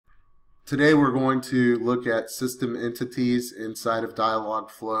Today we're going to look at system entities inside of Dialog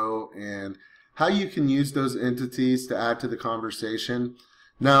Flow and how you can use those entities to add to the conversation.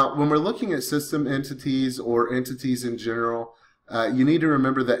 Now, when we're looking at system entities or entities in general, you need to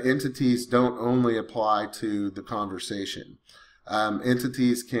remember that entities don't only apply to the conversation.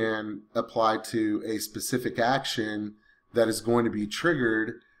 Entities can apply to a specific action that is going to be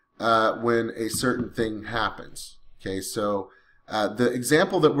triggered when a certain thing happens. Okay, so the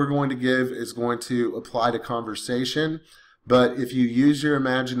example that we're going to give is going to apply to conversation, but if you use your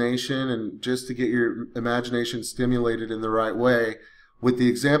imagination and just to get your imagination stimulated in the right way, with the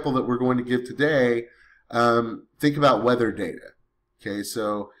example that we're going to give today, think about weather data. Okay,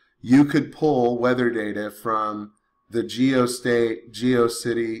 so you could pull weather data from the geostate,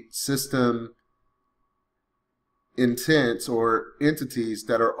 geocity system intents or entities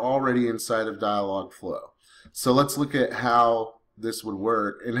that are already inside of Dialog Flow. So let's look at how this would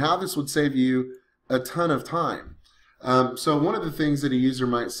work and how this would save you a ton of time. So one of the things that a user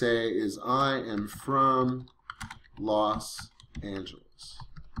might say is, I am from Los Angeles.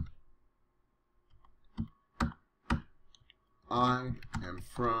 I am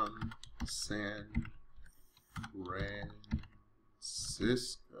from San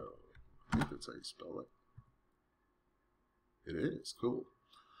Francisco. I think that's how you spell it. It is, cool.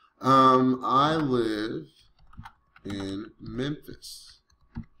 I live in Memphis.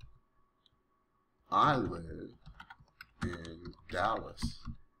 I live in Dallas,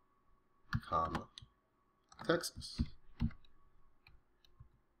 Texas.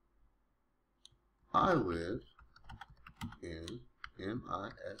 I live in Mississippi.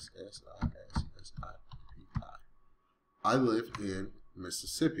 I live in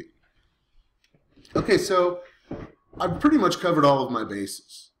Mississippi. Okay, so I've pretty much covered all of my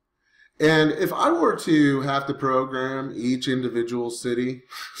bases. And if I were to have to program each individual city,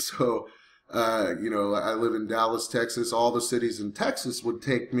 so, I live in Dallas, Texas, all the cities in Texas would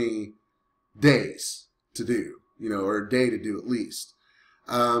take me days to do, or a day to do at least.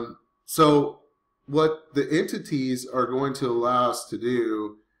 So what the entities are going to allow us to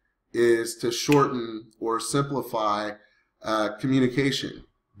do is to shorten or simplify communication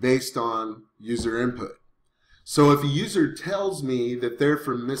based on user input. So if a user tells me that they're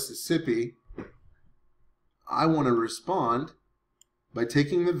from Mississippi, I want to respond by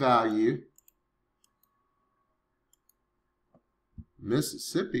taking the value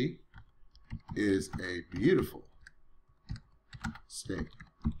Mississippi is a beautiful state.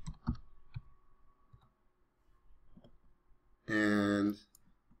 And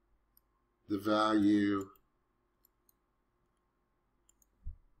the value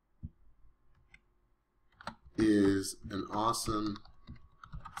is an awesome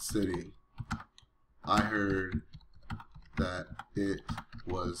city. I heard that it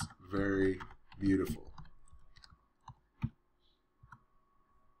was very beautiful.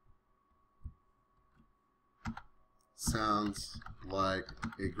 Sounds like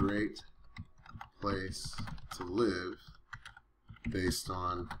a great place to live based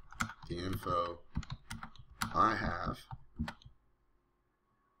on the info I have,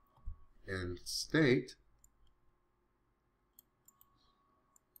 and state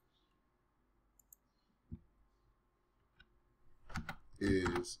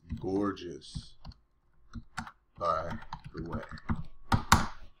is gorgeous, by the way.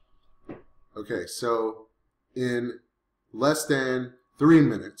 Okay, so in less than 3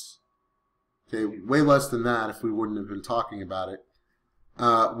 minutes, okay, way less than that if we wouldn't have been talking about it,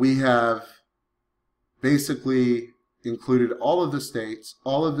 we have basically included all of the states,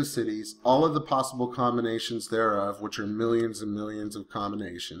 all of the cities, all of the possible combinations thereof, which are millions and millions of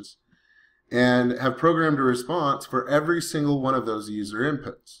combinations, and have programmed a response for every single one of those user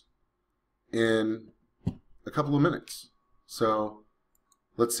inputs in a couple of minutes. So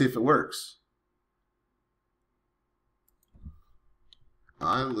let's see if it works.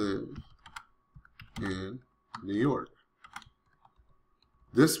 I live in New York.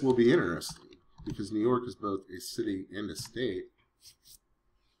 This will be interesting because New York is both a city and a state.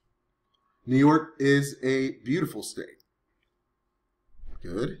 New York is a beautiful state.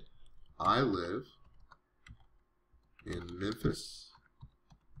 Good. I live in Memphis,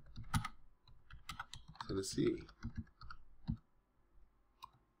 Tennessee.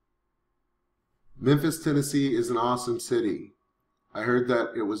 Memphis, Tennessee is an awesome city. I heard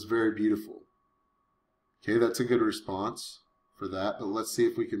that it was very beautiful. Okay, that's a good response for that, but let's see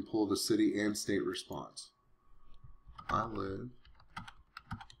if we can pull the city and state response. I live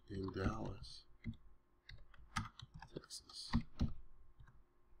in Dallas, Texas.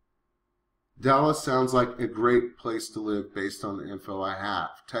 Dallas sounds like a great place to live based on the info I have.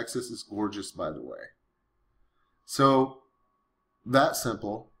 Texas is gorgeous, by the way. So that's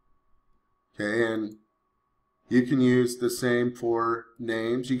simple. Okay, and you can use the same for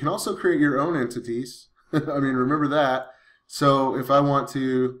names. You can also create your own entities. I mean, remember that. So if I want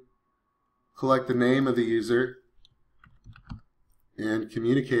to collect the name of the user and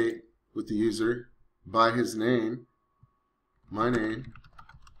communicate with the user by his name, my name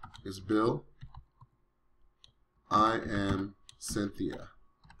is Bill. I am Cynthia.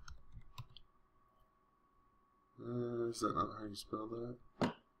 Is that not how you spell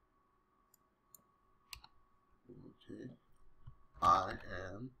that? Okay. I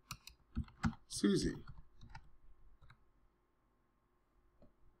am Susie.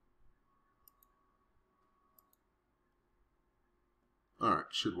 Alright,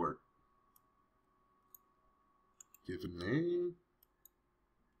 should work. Give a name.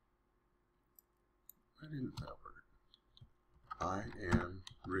 Why didn't that work? I am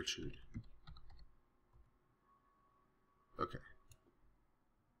Richard. Okay.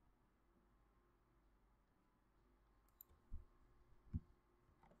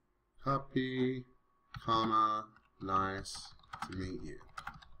 Copy, comma, nice to meet you.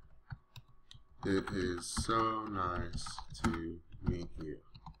 It is so nice to meet you.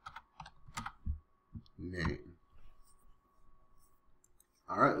 Name.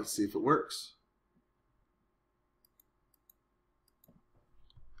 Alright, let's see if it works.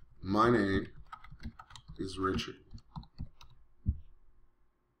 My name is Richard.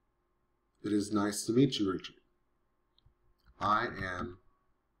 It is nice to meet you, Richard. I am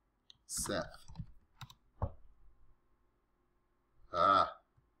Seth. I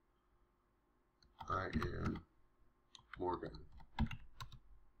am Morgan.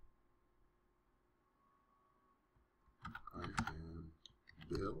 I am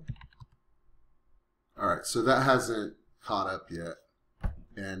Bill. Alright, so that hasn't caught up yet.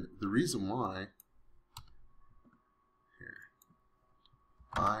 And the reason why, here,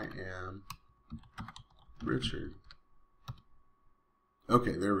 I am Richard.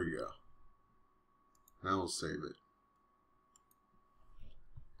 Okay, there we go. Now we'll save it.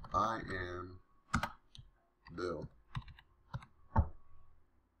 I am Bill.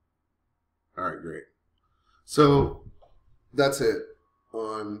 Alright, great. So that's it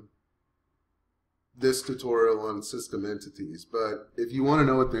on this tutorial on system entities. But if you want to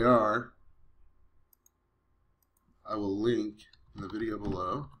know what they are, I will link in the video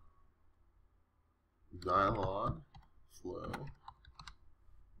below. Dialog Flow.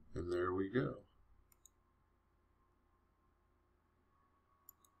 And there we go.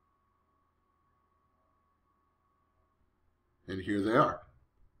 And here they are.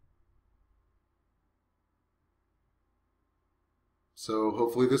 So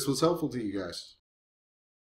hopefully this was helpful to you guys.